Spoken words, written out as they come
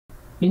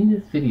In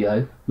this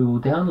video, we will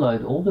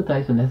download all the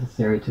data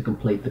necessary to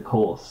complete the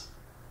course.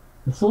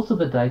 The source of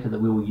the data that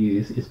we will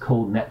use is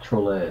called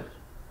Natural Earth.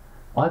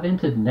 I've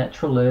entered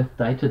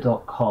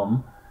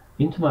naturalearthdata.com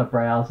into my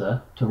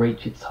browser to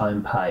reach its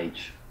home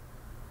page.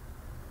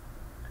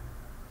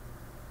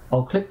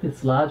 I'll click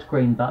this large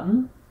green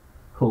button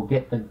called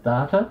Get the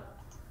Data,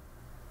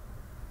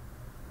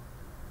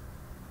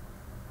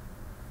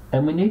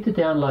 and we need to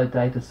download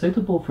data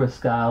suitable for a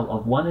scale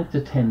of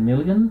 1:10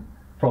 million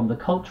from the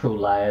cultural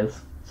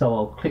layers, so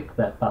I'll click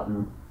that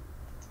button.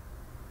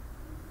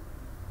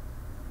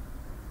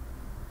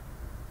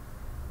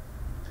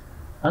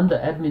 Under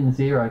Admin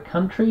 0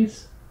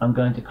 Countries, I'm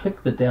going to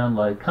click the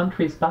Download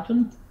Countries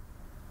button,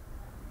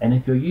 and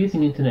if you're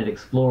using Internet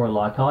Explorer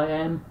like I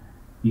am,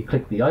 you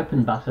click the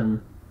Open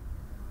button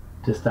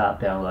to start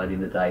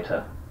downloading the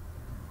data.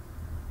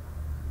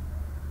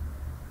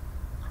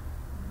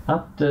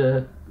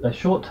 After a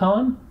short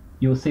time,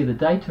 you will see the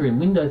data in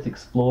Windows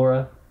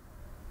Explorer,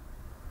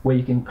 where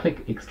you can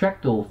click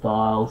Extract All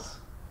Files,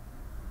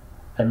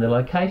 and the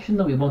location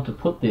that we want to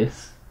put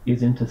this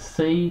is into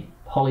C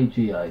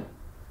Polygeo.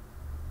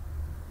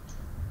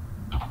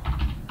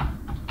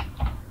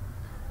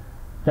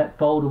 That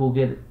folder will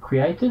get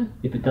created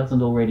if it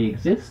doesn't already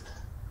exist,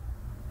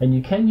 and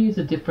you can use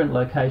a different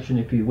location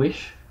if you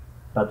wish,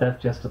 but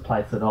that's just a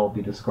place that I'll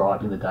be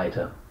describing the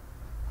data.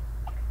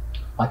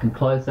 I can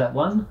close that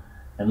one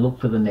and look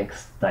for the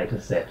next data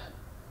set.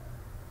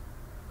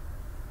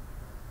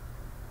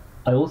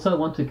 I also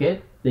want to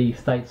get the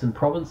states and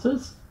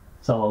provinces,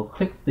 so I'll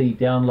click the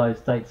Download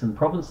States and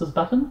Provinces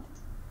button,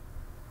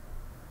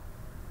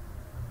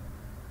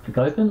 click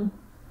Open,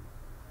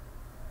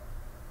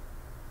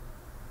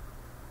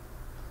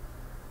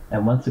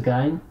 and once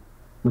again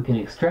we can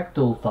extract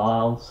all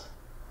files.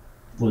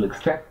 We'll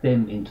extract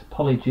them into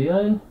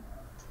Polygeo,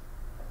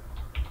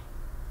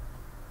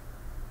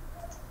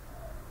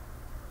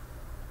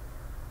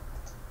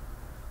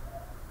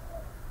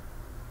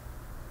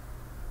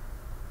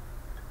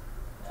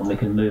 and we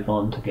can move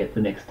on to get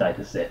the next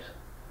data set.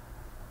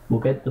 We'll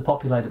get the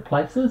populated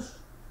places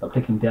by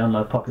clicking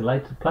Download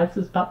Populated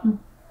Places button,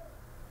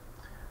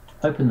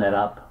 open that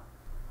up,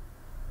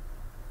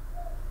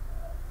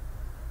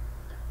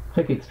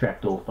 click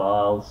Extract All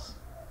Files,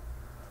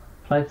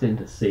 place it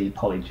into C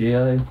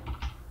Polygeo,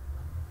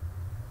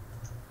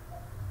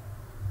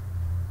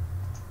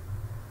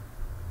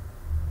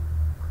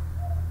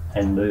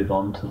 and move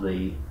on to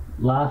the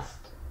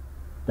last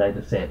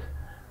data set,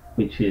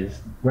 which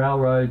is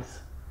railroads,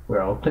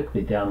 where I'll click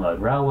the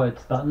Download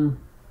Railroads button,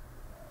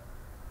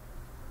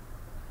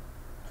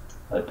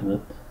 open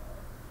it,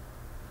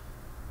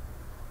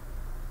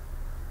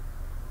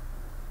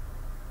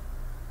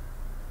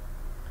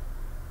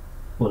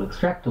 we'll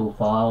extract all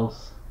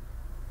files,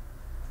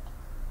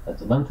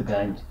 so once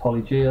again to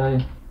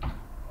Polygeo,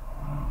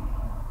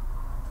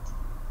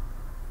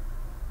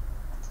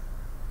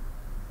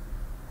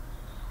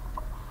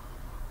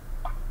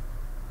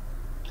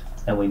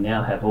 and we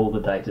now have all the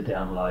data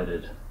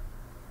downloaded.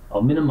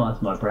 I'll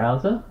minimize my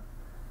browser,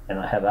 and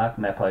I have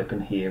ArcMap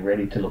open here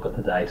ready to look at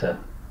the data.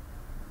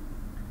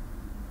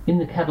 In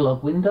the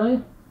catalogue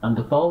window,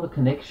 under Folder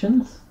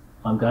Connections,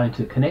 I'm going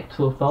to connect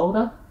to a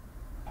folder,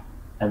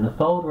 and the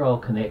folder I'll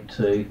connect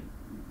to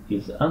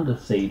is under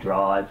C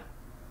Drive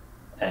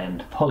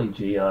and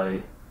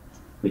Polygeo,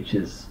 which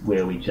is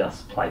where we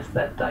just placed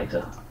that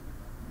data.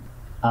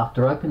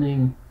 After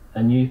opening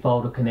a new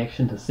folder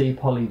connection to C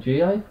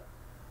Polygeo,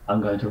 I'm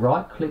going to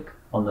right click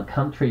on the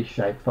country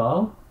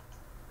shapefile,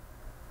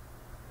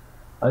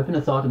 open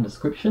its item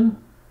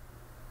description,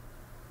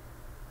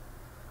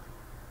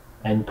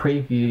 and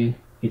preview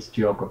its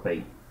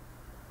geography.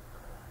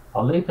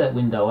 I'll leave that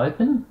window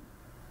open,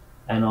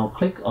 and I'll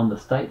click on the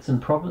States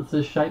and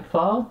Provinces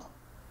shapefile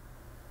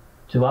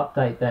to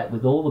update that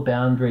with all the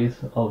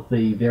boundaries of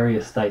the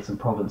various states and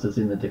provinces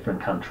in the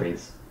different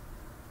countries.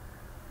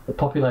 The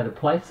populated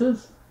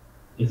places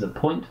is a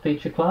point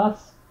feature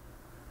class,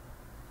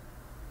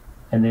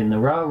 and then the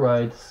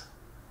railroads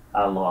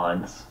are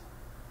lines.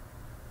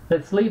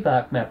 Let's leave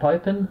ArcMap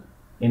open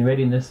in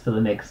readiness for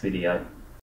the next video.